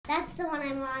the one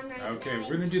I'm on right now. Okay,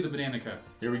 we're gonna do the banana cup.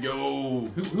 Here we go.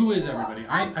 Who is everybody?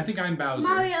 I think I'm Bowser.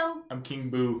 Mario. I'm King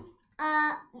Boo.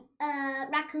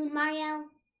 Raccoon Mario.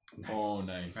 Nice. Oh,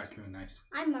 nice. Raccoon, nice.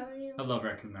 I'm Mario. I love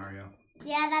Raccoon Mario.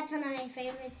 Yeah, that's one of my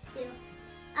favorites too.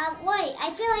 Wait,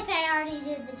 I feel like I already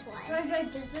did this one.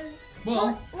 Red Desert.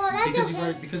 Well, that's because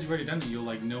okay. you've already done it, you'll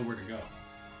like know where to go,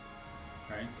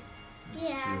 right? That's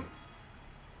Yeah. true.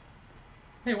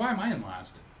 Hey, why am I in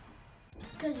last?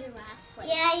 Because you're last place.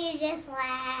 Yeah, you're just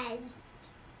last.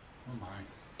 Oh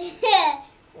my.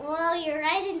 Well, you're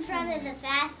right in front of the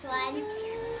fast one.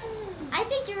 I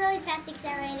picked a really fast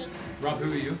accelerating. Rob,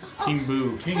 who are you? King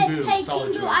Boo. King Hey, Boo. hey, Solid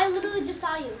King Boo, choice. I literally just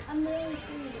saw you. I'm literally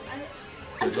seeing you.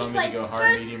 I'm Does first want me to place. go hard,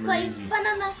 First medium, or place. easy?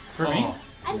 Banana. For me?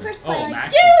 I'm first Oh, place.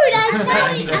 Max. Dude, I'm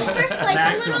I'm first place. I'm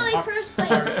Maximum. literally first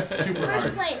place. Super First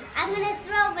hard. place. I'm gonna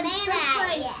throw a banana First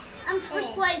at you. place. I'm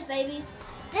first place, baby.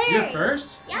 There. You're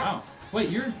first? Yeah. Wow. Wait,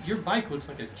 your bike looks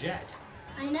like a jet.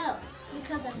 I know.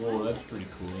 Because I'm. Whoa, that's pretty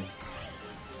cool.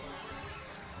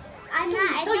 I'm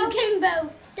not. I Don't you don't. King Boo.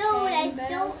 Dude, I King Boo.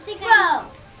 don't think Bro,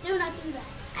 do not do that.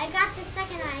 I got the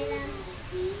second item.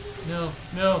 No,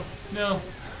 no, no.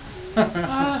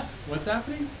 What's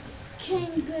happening? King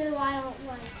Boo, I don't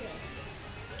like this.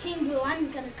 King Boo,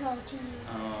 I'm gonna go to you.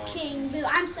 Oh. King Boo,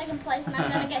 I'm second place and I'm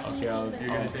gonna get to you, Okay, King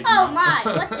You're Boo. gonna take Oh me. my,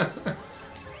 what just?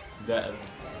 That.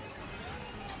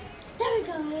 There we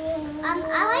go.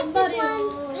 I like this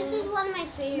Mario. one. This is one of my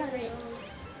favorite.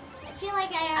 I feel like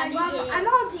I already did it. I'm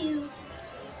on to you.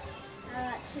 I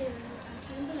got two. I'm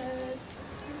two bananas.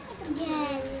 I'm second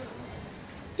Yes.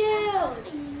 place.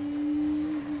 Dude.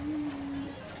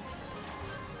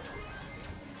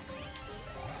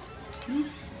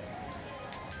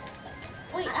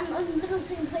 Wait, I'm literally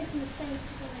second place in the same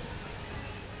second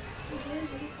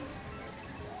race.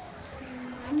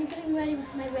 I'm getting ready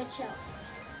with my red shell.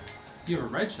 You have a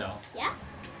red shell. Yeah?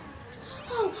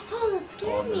 Oh, that Oh,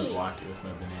 scared I'm gonna me. block it with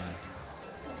my banana.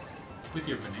 With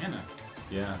your banana.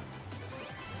 Yeah.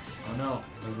 Oh no,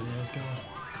 my banana's gone.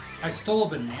 I stole a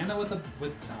banana with a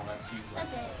Oh, that seems like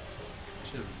That's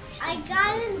it. should've- I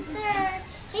got in third.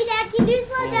 Hey, Dad, can you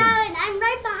slow Oh. down? I'm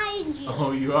right behind you.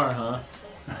 Oh, you are, huh?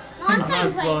 No, I'm not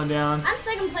second place. slowing down. I'm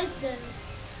second place.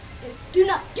 Do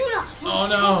not. Oh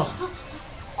no.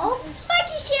 Oh,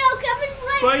 spiky shell coming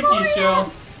right Spiky for you.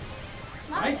 shell.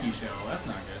 Spiky shell. That's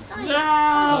not good.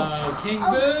 No. Oh, King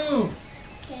Boo.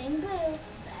 King Boo.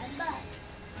 Bad luck.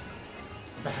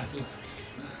 Bad luck.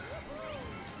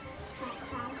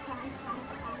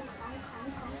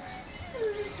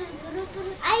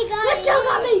 I got Red it. shell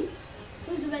got me.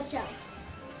 Who's the red shell?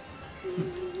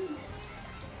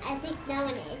 I think no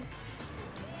one is.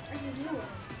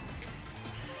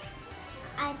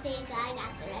 I think I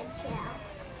got the red shell.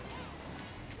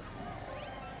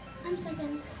 I'm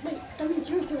second. Wait, that means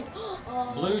you're third.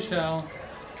 Oh. Blue shell.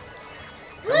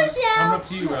 Blue Coming shell. up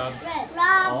to you, Rob. Red.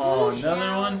 Rob, Oh, blue another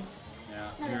shell. one?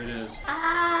 Yeah, here it is.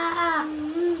 Ah.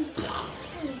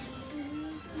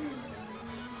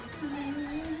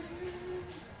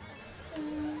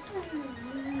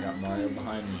 Got Mario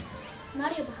behind me.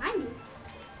 Mario behind you.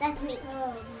 That's me.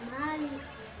 Oh, Mario.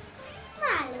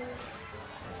 Mario.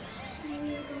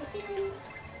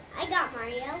 I got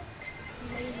Mario.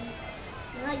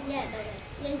 Not yet, but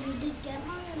yes, you did get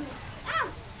Mario. Ow.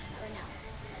 Or no?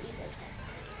 No, you did.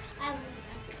 I I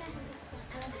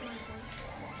was going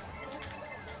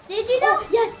Did you know? Oh,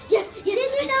 yes. Did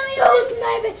you know you Boost,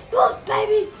 baby. Boost,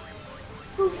 baby.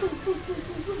 Boost.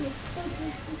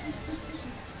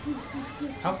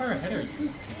 How far ahead are you, King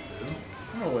Boo?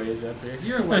 I'm a ways up here.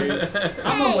 You're a ways.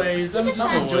 I'm a ways. I'm just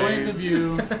I'm a enjoying the ways.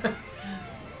 view.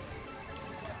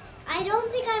 I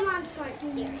don't think I'm on sports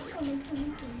theory.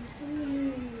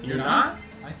 You're not?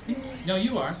 I think. No,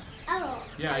 you are. Oh.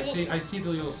 Yeah, I see. I see the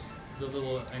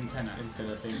little antenna.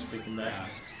 Antenna thing sticking back. Yeah.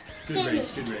 Good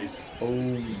race. Good race.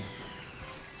 Oh.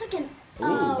 Second. Ooh,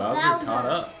 Bowser caught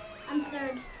up. I'm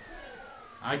third.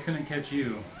 I couldn't catch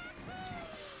you.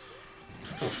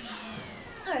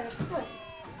 Third place.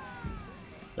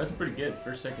 That's pretty good.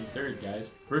 First, second, third, guys.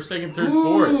 First, second, third,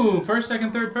 fourth. Ooh, first,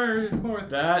 second, third, fourth.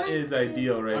 That is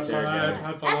ideal right there, High guys.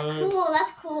 five. That's cool.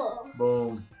 That's cool.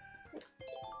 Boom.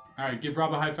 All right, give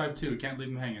Rob a high five too. Can't leave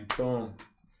him hanging. Boom.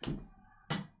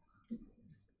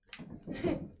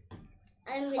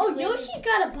 Oh, Yoshi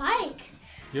got a bike.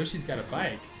 Yoshi's got a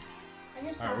bike. I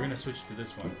just All right, we're gonna switch to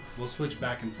this one. We'll switch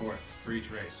back and forth for each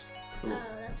race. Cool. Oh,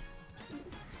 that's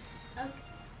okay.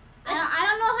 I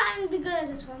don't know how I'm gonna be good at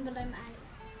this one, but I'm at it.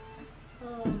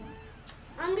 Oh,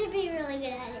 I'm gonna be really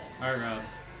good at it. All right, Rob.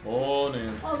 Oh,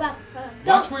 man. oh, Rob.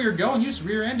 Watch where you're going. You just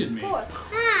rear-ended me. Fourth.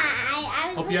 I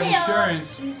was Hope you with have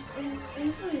insurance.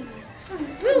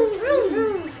 Vroom, vroom,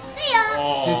 vroom. See ya.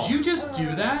 Did you just do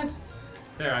that?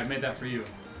 There, I made that for you.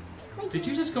 Did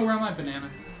you just go around my banana?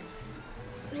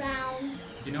 Round.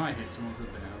 Do you know I hit someone with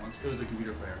a banana once? It was a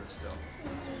computer player, but still.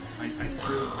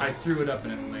 I threw it up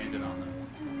and it landed on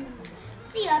them.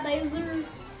 See ya, Bowser.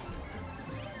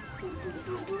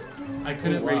 I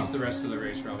couldn't race the rest of the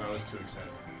race, Ralph. I was too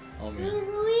excited. Oh man. Who's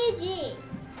Luigi?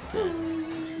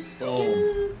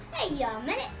 Boom. Hey, a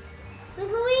minute. Who's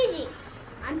Luigi?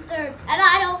 I'm third, and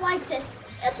I don't like this.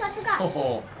 Oops, I forgot.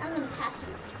 Oh. I'm gonna pass you.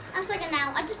 I'm second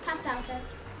now. I just passed Bowser.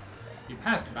 You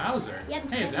passed Bowser? Yep,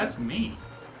 Hey, second. that's me.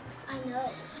 I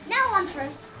know. Now I'm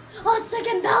first. Oh,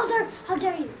 second Bowser! How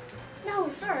dare you? No,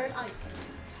 third.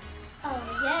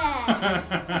 Oh, yes.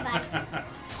 Bye.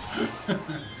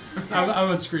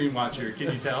 I'm a screen watcher.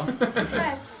 Can you tell?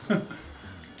 First. And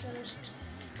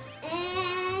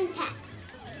pass.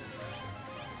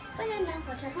 Banana.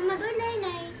 Watch out for my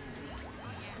banana.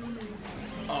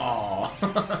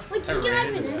 Oh. Wait, did you get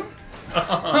my banana?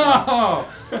 Oh!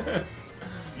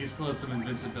 You still had some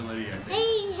invincibility, I think.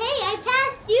 Hey, I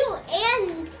passed you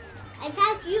and I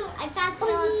passed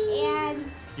Philip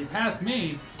and You passed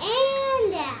me.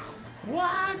 Dad.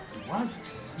 What? What?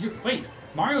 Wait,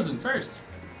 Mario's in first.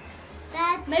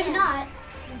 That's Maybe it. not.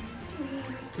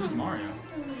 Who's Mario?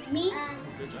 Me? Oh,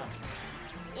 good job.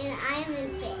 And I'm in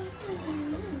fifth. I'm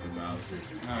coming for Bowser.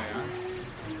 Oh, yeah?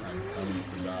 I'm coming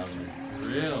for Bowser.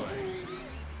 Really?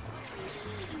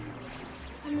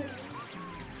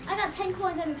 I got 10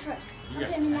 coins. I'm in first. You Okay,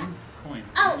 got I'm in 10 that. coins.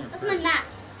 Oh, You're that's my first.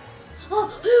 max.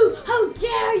 Oh, how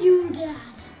dare you, Dad?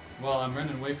 Well, I'm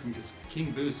running away from because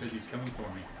King Boo says he's coming for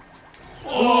me.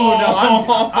 Oh,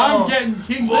 no, I'm getting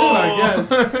King Boo, I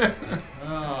guess.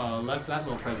 Oh, left that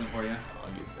little present for you.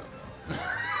 I'll get something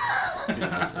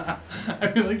else. I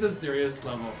feel like the serious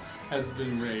level has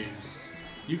been raised.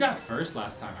 You got first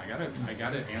last time. I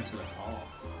gotta answer the call.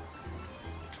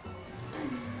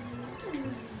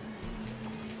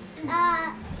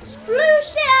 Blue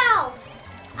shell.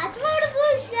 I threw the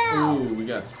blue shell. Ooh, we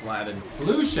got splatted.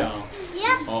 Blue shell.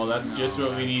 Yep. Oh, that's just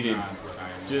what we that's needed. not what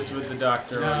I- Just what the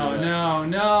doctor No, ordered us.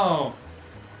 no.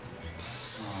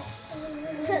 Oh.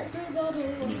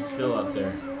 And he's still up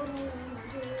there.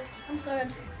 I'm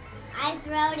third. I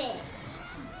throwed it.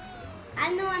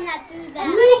 I'm the one that threw that.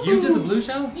 Everybody, You did the blue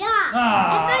shell? Yeah.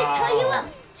 Ah.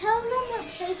 tell them what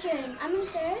place you're in. I'm in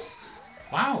third.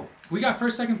 Wow. We got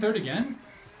first, second, third again?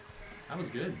 That was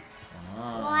good.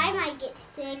 Well, I might get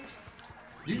sixth.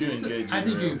 You You're can doing good, I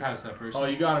think Jiro. you can pass that person. Oh,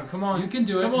 you got him. Come on. You can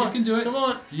do it. Come on. You can do it. Come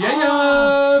on.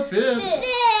 Yeah, fifth. Fifth.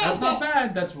 That's not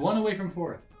bad. That's one away from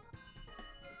fourth.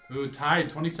 Ooh, tied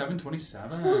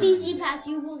 27-27. Luigi passed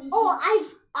you. Luigi. Oh,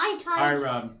 I tied. All right,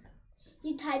 Rob.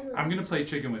 You tied with I'm gonna play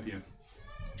chicken with you.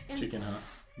 Chicken, huh?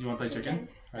 You want to play chicken?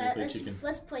 Alright, play chicken.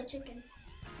 Let's play chicken.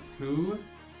 Who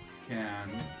can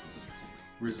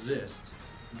resist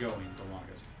going the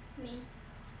longest? Me.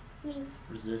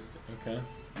 Resist. Okay.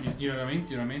 You know what I mean?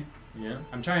 You know what I mean? Yeah.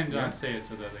 I'm trying to Yeah. not say it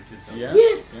so that the kids don't. Yeah.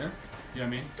 Yes. Yeah. You know what I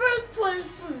mean? First place.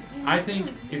 I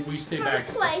think if we stay back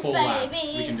First place, a full lap,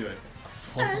 baby. we can do it.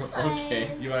 First Okay.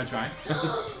 place. You want to try?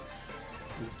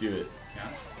 Let's do it. Yeah.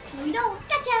 No, we don't.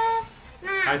 Gotcha.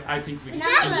 I think we can.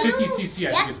 Not In you. 50cc, I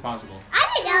Yep. think it's possible. I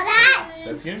didn't know that.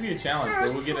 That's gonna be a challenge,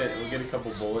 but we'll get a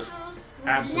couple bullets.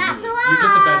 Absolutely. Not for You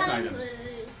get the best long. items.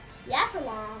 Yeah, for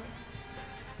long.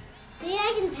 See,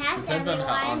 I can pass Depends on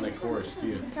everyone. how on the course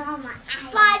too. It's on my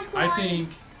eye. 5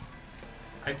 coins.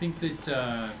 I think that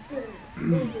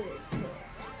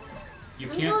you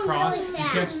I'm can't going cross. really You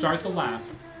fast. can't start the lap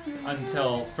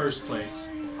until first place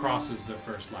crosses the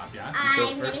first lap. Yeah. So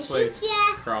I'm first gonna place shoot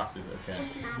ya. crosses. Okay.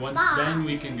 with my Once ball. then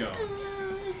we can go.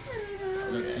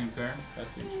 Does that Okay. seem fair?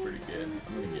 That seems pretty good.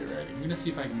 I'm gonna get ready. I'm gonna see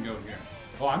if I can go here.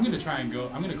 Oh, I'm gonna try and go.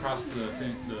 I'm gonna cross the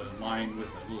line with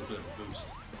a little bit of a boost.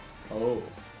 Oh.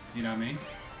 You know what I mean?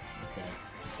 Okay.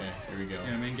 Okay. Here we go. You know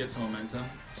what I mean? Get some momentum.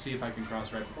 See if I can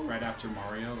cross right after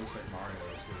Mario. Looks like Mario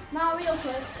is here. Mario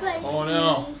first place. Oh,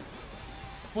 no. me.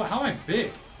 What? How am I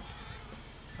big?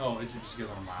 Oh, it's just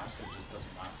because I'm last. It just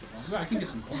doesn't last as long. Well, I can get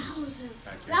some coins Bowser.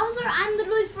 back here. Bowser, I'm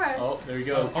literally first. Oh, there he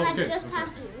goes. And I okay, just okay,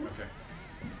 passed you. Okay.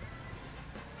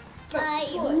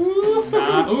 First But- place.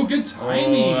 Nah, ooh, good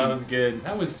timing. Oh, that was good.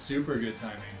 That was super good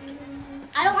timing.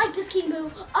 I don't like this King Boo.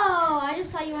 Oh, I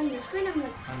just saw you on your screen. I'm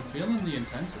like, I'm feeling the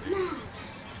intensity. man.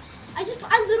 I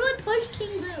literally pushed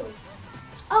King Boo.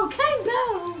 Oh, King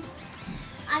Boo.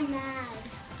 I'm mad.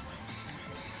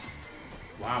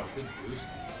 Wow, good boost.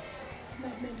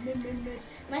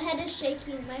 My head is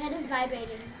shaking. My head is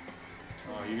vibrating.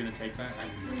 Oh, you're gonna take that?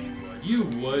 I knew you would. You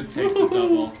would take the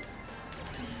double.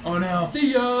 Oh no.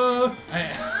 See ya!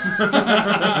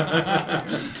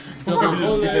 Double We're just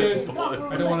bullet. gonna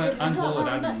bullet. I don't want to unbullet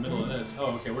out in the middle of this.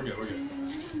 Oh, okay, we're good, we're good.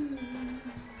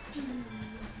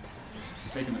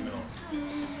 Take in the middle.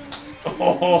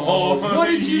 Oh, what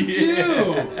did you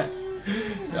do?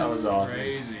 That was awesome.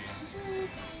 Crazy.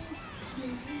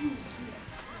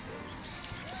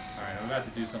 Alright, I'm about to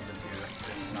do something to you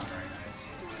that's not very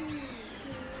nice.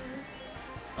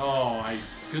 Oh,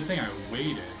 good thing I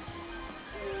waited.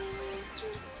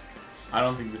 I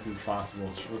don't think this is possible.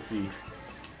 We'll see.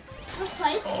 First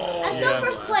place? Oh, I'm still yeah,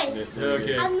 first place.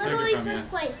 Okay. I'm take it literally from first you.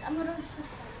 place. I'm literally first place.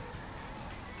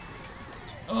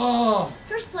 Oh!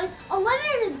 First place. 11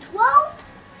 and 12?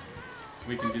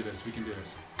 We can do this, we can do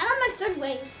this. I'm on my third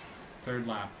race. Third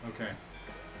lap, okay.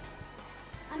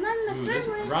 I'm on my Ooh, third this,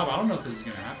 race. Rob, I don't know if this is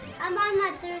gonna happen. I'm on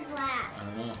my third lap. I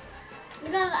don't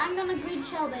know. I'm gonna green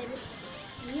shell, baby.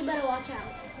 You better watch out.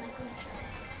 My green shell.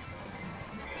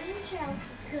 Green shell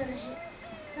is gonna hit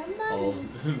somebody. Oh,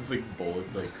 it's like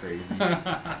bullets like crazy.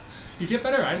 You get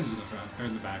better items in the front, or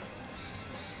in the back.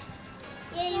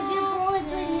 Yeah, you get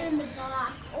bullets when you're in the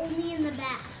back. Only in the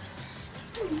back.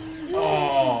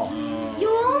 Oh, You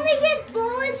only get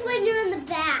bullets when you're in the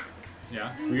back.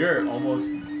 Yeah? we are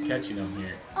almost catching them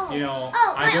here. Oh. You know,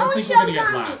 Oh, I my don't own think we're shell gonna get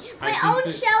got laps. me. I My think own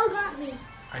that- shell got me.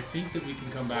 I think that we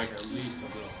can come back at least a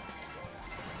little.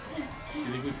 Do you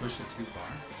think we pushed it too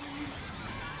far?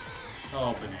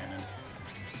 Oh, banana.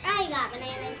 I got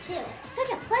banana too.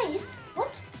 Second place?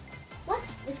 What? What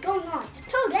is going on?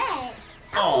 Toadette!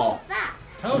 Oh, So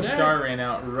fast. the Toad star ran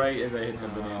out right as I hit the Oh,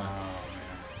 banana. man.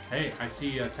 Hey, I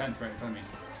see a tent right in front of me.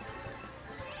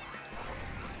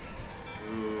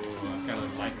 Ooh, I've got a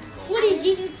lightning bolt.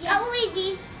 Luigi,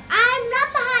 Luigi. I'm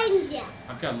not behind you.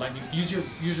 I've got lightning. Use your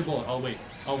bullet. I'll wait.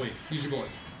 Use your bullet.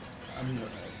 I'm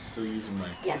still using my.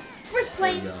 Yes, first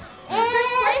place. There And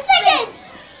First place second.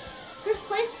 First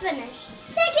place finish.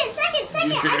 Second.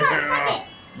 I got second.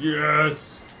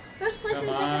 Yes. First place Come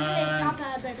and second place, on. not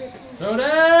bad, baby.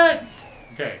 Toadette!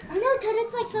 Okay. I know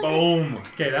Toadette's like something. Boom.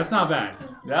 Okay, that's not bad.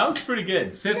 That was pretty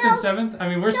good. Fifth So- and seventh. I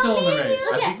mean, we're so still in the me and race.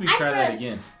 you- I Okay, think we I'm try that first.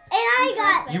 again. And I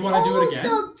got. You want to do it again?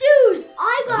 So, dude,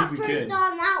 I got I think we first could.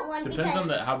 on that one Depends because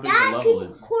on how big that the level could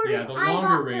is. quarters Yeah, the I longer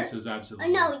got race first. is Oh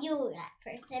absolutely. no, you got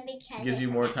first. That makes sense. Gives you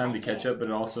more time to catch up,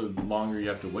 but also the longer you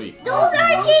have to wait. Those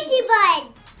are tiki buds.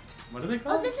 What are they Oh,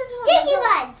 called? this is what Tiki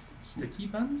buds. Sticky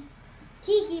buns?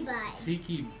 Tiki buds.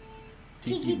 Tiki.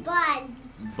 Tiki buds.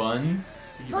 Buns?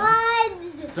 Tiki buns?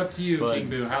 Buds. It's up to you, Buds. King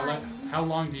Boo. How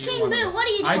long do you King want? Boo, what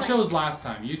are you doing? I chose last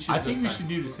time. You choose I this think we time. should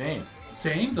do the same.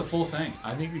 Same, the full thing.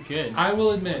 I think we could. I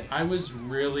will admit, I was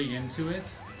really into it,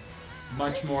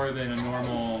 much more than a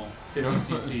normal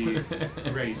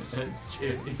 50cc race. That's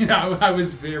true. I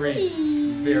was very,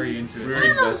 very into it. We're What are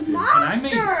those invested. And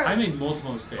monsters? I made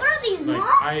multiple mistakes. What are these like,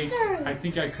 monsters? I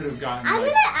think I could have gotten. I'm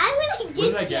like, gonna what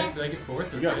did I get get? you. Did I get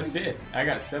fourth? Or We got fifth? fifth. I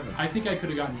got seventh. I think I could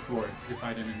have gotten fourth if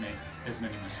I didn't make as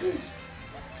many mistakes.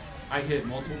 I hit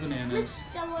multiple bananas.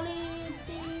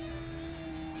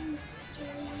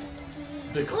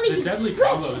 The deadly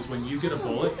combo is when you get a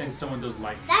bullet and someone does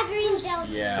lightning. That green shell.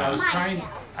 Yeah. So I was My trying.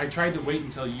 shell. I tried to wait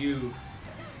until you,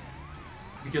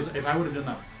 because if I would have done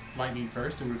that lightning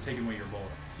first, it would have taken away your bullet.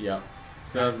 Yep.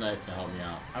 So that was nice to help me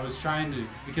out. I was trying to,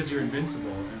 because you're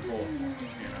invincible in both, you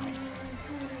know.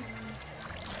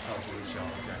 Oh, blue shell.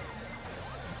 Okay.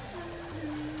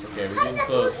 Okay, we're How did getting that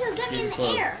blue close. shell It's get me getting in the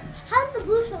close. air? How did the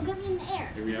blue shell get me in the air?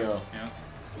 Here we Yeah, go. Yeah.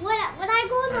 When I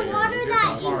go in the Alright, water, here that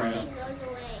comes ink Mario. thing goes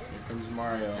away. Here comes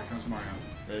Mario. Here comes Mario.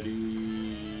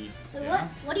 Ready? Wait, Yeah.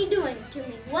 What are you doing to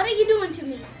me? What are you doing to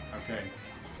me? Okay.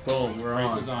 Boom, we're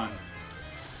Race on. is on.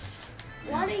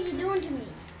 What are you doing to me?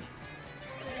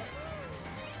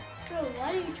 Bro,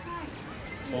 what are you trying?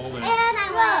 Bowling. And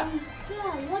I won.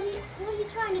 Bro, what are you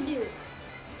trying to do?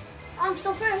 I'm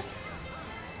still first.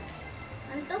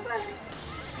 I'm still first.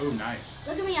 Oh, nice.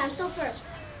 Look at me, I'm still first.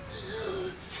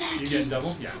 You Second. get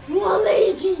double? Yeah.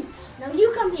 Luigi. Now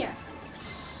you come here.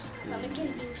 I'm gonna give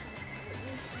you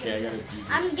something. Okay, I gotta use this.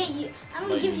 I'm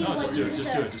gonna give you No, what just you do it. Just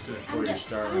deserve. do it. Just do it. For your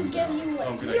star I'm gonna runs give out. you what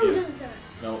Oh, good you idea. deserve.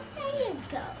 Nope. There you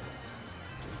go.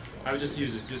 I would just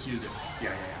use it. Just use it.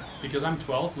 Yeah. Because I'm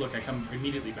 12. Look, I come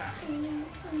immediately back.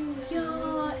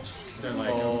 Gosh. They're like,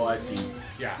 Oh, I see.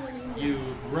 yeah. You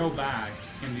grow back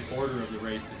in the order of the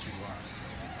race that you are.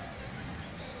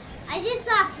 I just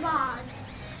saw a frog.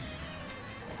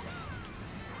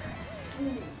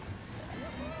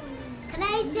 Can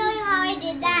I tell you how I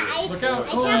did that? Look out.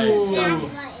 I tapped the Oh. stack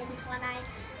buttons when I.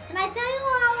 Can I tell you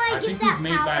how I, I get think that you've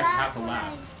made power back up half a when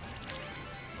lap.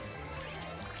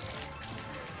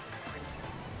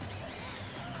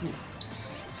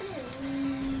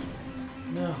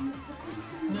 No.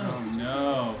 Oh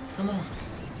no. Come on.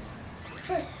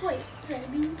 First place,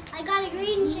 baby. I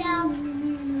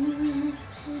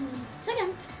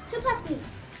Second. 2 plus me.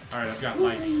 Alright, I've got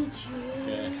Mike.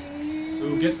 Okay.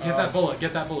 Ooh, get that bullet.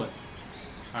 Get that bullet.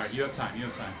 Alright, you have time. You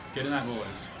have time. Get in that bullet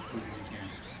as quick as you can.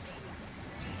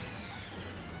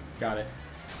 Got it.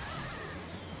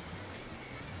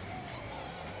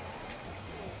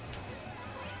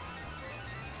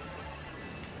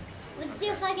 Let's see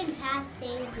if I can pass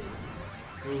Daisy.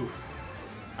 Oof.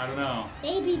 I don't know.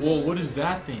 Baby Daisy. Whoa, what is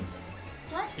that thing?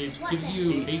 What? It What gives thing?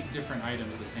 you 8 different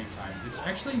items at the same time. It's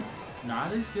actually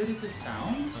not as good as it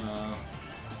sounds.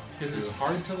 Because it's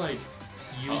hard to, like,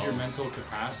 use your mental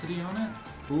capacity on it.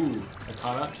 Ooh, I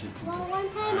caught up to. Well, one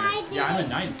time Nice. I did. Yeah, I'm it. at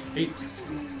 9. 8.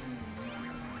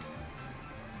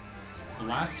 The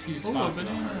last few spots. Ooh, a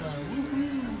banana.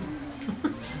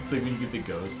 It's like when you get the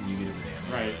ghost and you get a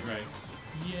banana. Right, right.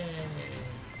 Yay.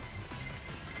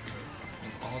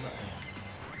 All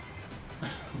that.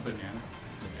 Banana.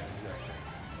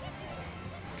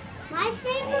 My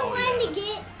favorite one to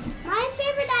get, my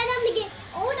favorite item to get,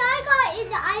 what I got is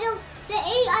the item, the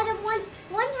 8 item ones.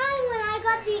 One time when I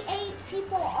got the 8,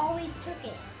 people always took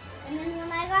it. And then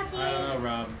when I got the I 8, don't know,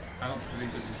 Rob. I don't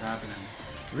think this is happening.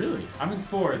 Really? I'm in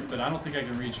 4th, but I don't think I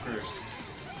can reach first.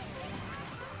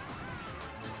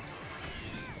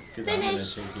 It's because I'm gonna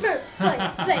Finish. take it. First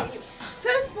place, baby.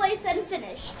 First place and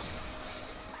finished.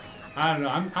 I don't know.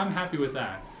 I'm happy with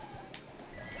that.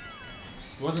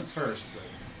 It wasn't first, but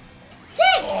 6!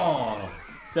 Oh,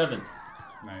 7th.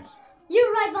 nice.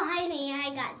 You're right behind me and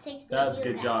I got 6. That was You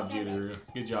good got job, 7. Jitteru.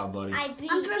 Good job, buddy. I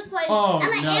beat. I'm first place. Oh, and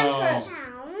I am no. first.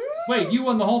 Wait, you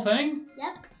won the whole thing?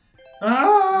 Yep.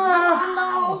 Ah! On the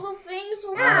also things.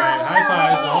 All right, high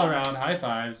fives all around. High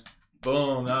fives.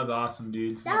 Boom, that was awesome,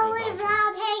 dudes. Don't was leave awesome.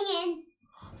 Rob hanging.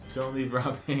 Don't leave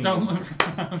Rob hanging. Don't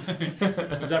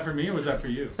look. Was that for me or was that for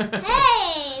you?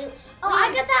 Hey! Oh,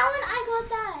 I got that one. I got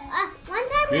that. One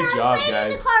time when Good I job, played in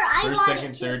guys. the car, I First, got second,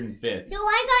 it too. third, and 5th. So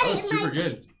I That got was it in super my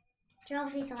good.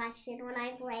 trophy collection when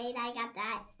I played. I got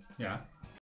that. Yeah.